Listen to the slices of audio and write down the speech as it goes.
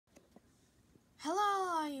Hello,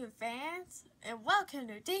 all you fans, and welcome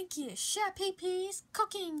to Dinky Chef PP's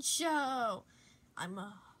cooking show. I'm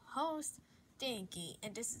a host, Dinky,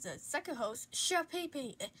 and this is the second host, Chef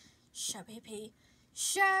PP. Chef PP.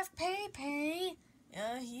 Chef PP.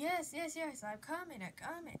 Yes, I'm coming.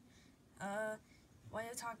 What are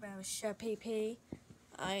you talking about, Chef PP?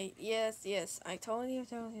 Yes, I told you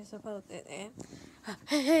supposed to.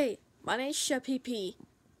 Hey, my name's Chef PP.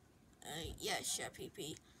 Yes, Chef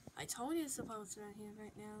PP. I told you supposed to right here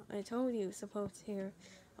right now. I told you supposed to here.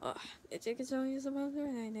 The chicken show you supposed to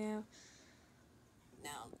right now.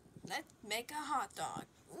 Now, let's make a hot dog.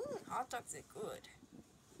 Hot dogs are good.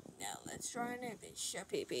 Now, let's try another, Chef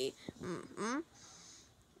PP. Now,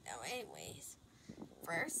 anyways,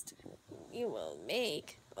 first, you will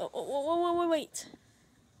make... wait.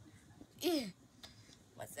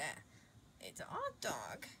 What's that? It's a hot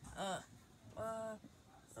dog.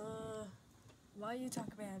 Why you talk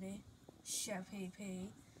about it, Chef PP?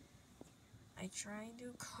 I trying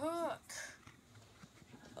to cook.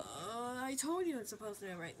 I told you it's supposed to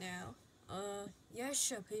do it right now. Yes,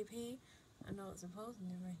 Chef PP. I know it's supposed to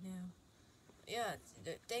do it right now. Yeah,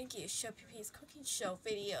 thank you, Chef PP's cooking show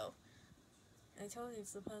video. I told you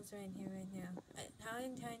it's supposed to be in here right now.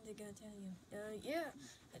 I'm trying to go tell you. Yeah,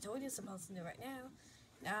 I told you it's supposed to do it right now.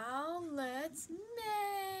 Now, let's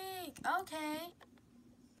make. Okay.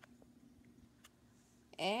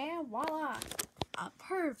 And voila! A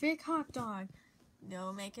perfect hot dog.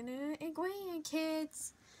 No making an ingredient,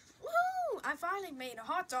 kids. Woohoo! I finally made a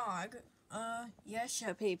hot dog. Yes,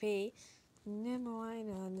 Chef PP. Never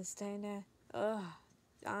mind, I understand that.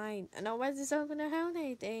 I know what's this open the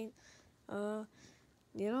holiday thing. You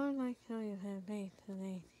don't like how you have made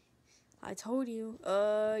today. I told you.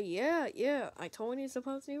 Yeah. I told you it's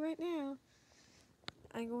supposed to be right now.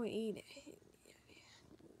 I'm going to eat it.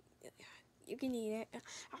 You can eat it.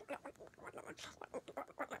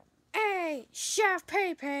 Hey, Chef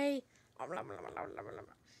Pepe!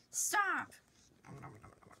 Stop!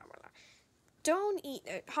 Don't eat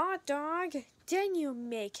a hot dog, then you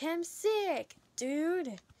make him sick,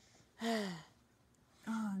 dude.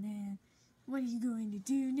 Oh man, what are you going to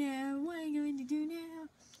do now?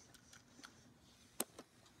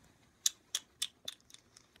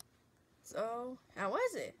 So, how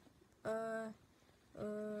was it?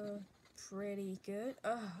 Pretty good.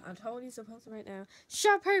 I told you supposed to right now.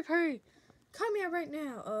 Chef Pepe! Come here right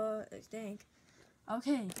now. Thank.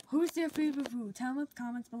 Okay, who's their favorite food? Tell them in the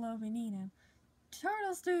comments below if we need them.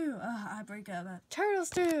 Turtle stew! I break up. Turtle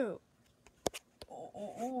stew!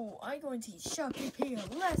 I'm going to teach Chef Pepe a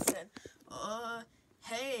lesson.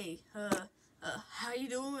 Hey, how you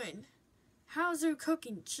doing? How's your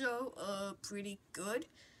cooking show? Pretty good.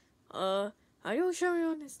 I don't sure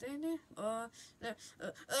you understand it. Bowser!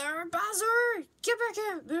 Get back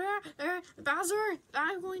here! Bowser!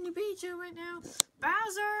 I'm going to beat you right now.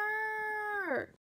 Bowser!